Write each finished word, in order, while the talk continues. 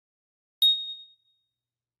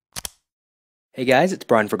Hey guys, it's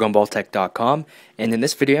Brian for gumballtech.com, and in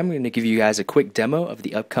this video I'm going to give you guys a quick demo of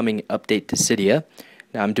the upcoming update to Cydia.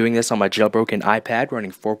 Now I'm doing this on my jailbroken iPad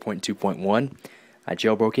running 4.2.1. I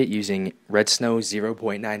jailbroke it using Redsn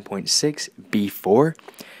 0.9.6 B4.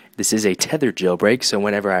 This is a tethered jailbreak, so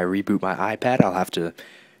whenever I reboot my iPad I'll have to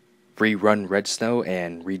rerun Redsn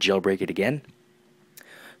and re-jailbreak it again.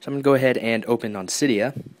 So I'm going to go ahead and open on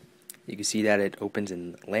Cydia. You can see that it opens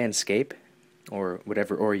in landscape, or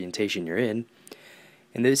whatever orientation you're in.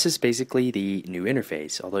 And this is basically the new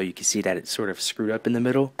interface, although you can see that it's sort of screwed up in the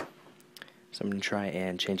middle. So I'm going to try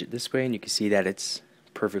and change it this way, and you can see that it's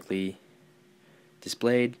perfectly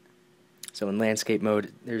displayed. So in landscape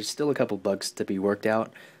mode, there's still a couple bugs to be worked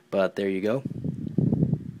out, but there you go.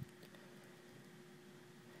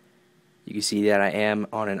 You can see that I am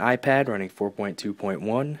on an iPad running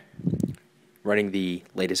 4.2.1, running the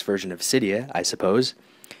latest version of Cydia, I suppose.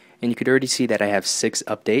 And you could already see that I have 6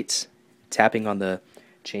 updates. Tapping on the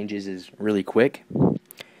changes is really quick.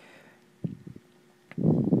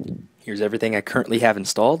 Here's everything I currently have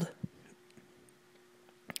installed.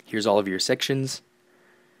 Here's all of your sections.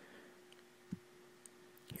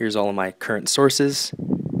 Here's all of my current sources.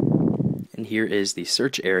 And here is the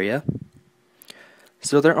search area.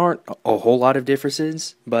 So there aren't a whole lot of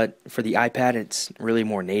differences, but for the iPad it's really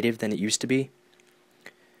more native than it used to be.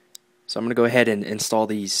 So I'm going to go ahead and install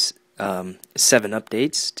these 7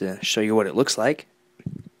 updates to show you what it looks like.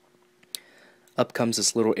 Up comes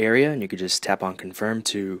this little area, and you could just tap on confirm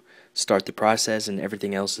to start the process, and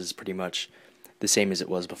everything else is pretty much the same as it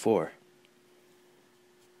was before.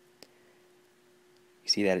 You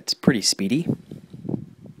see that it's pretty speedy.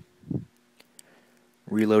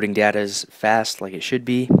 Reloading data is fast like it should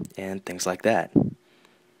be, and things like that.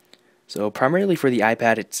 So primarily for the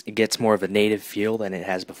iPad, it gets more of a native feel than it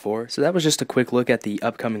has before. So that was just a quick look at the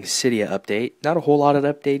upcoming Cydia update. Not a whole lot of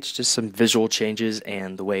updates, just some visual changes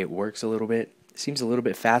and the way it works a little bit. It seems a little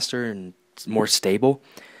bit faster and more stable.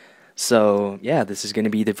 So yeah, this is going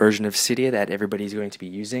to be the version of Cydia that everybody's going to be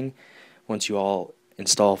using once you all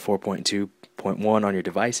install 4.2.1 on your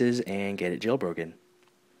devices and get it jailbroken.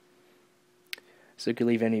 So you can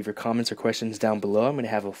leave any of your comments or questions down below. I'm going to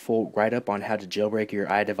have a full write-up on how to jailbreak your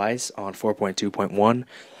iDevice on 4.2.1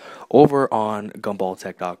 over on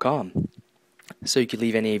gumballtech.com. So you can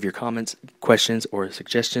leave any of your comments, questions, or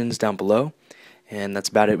suggestions down below. And that's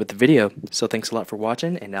about it with the video. So thanks a lot for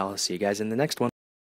watching, and I'll see you guys in the next one.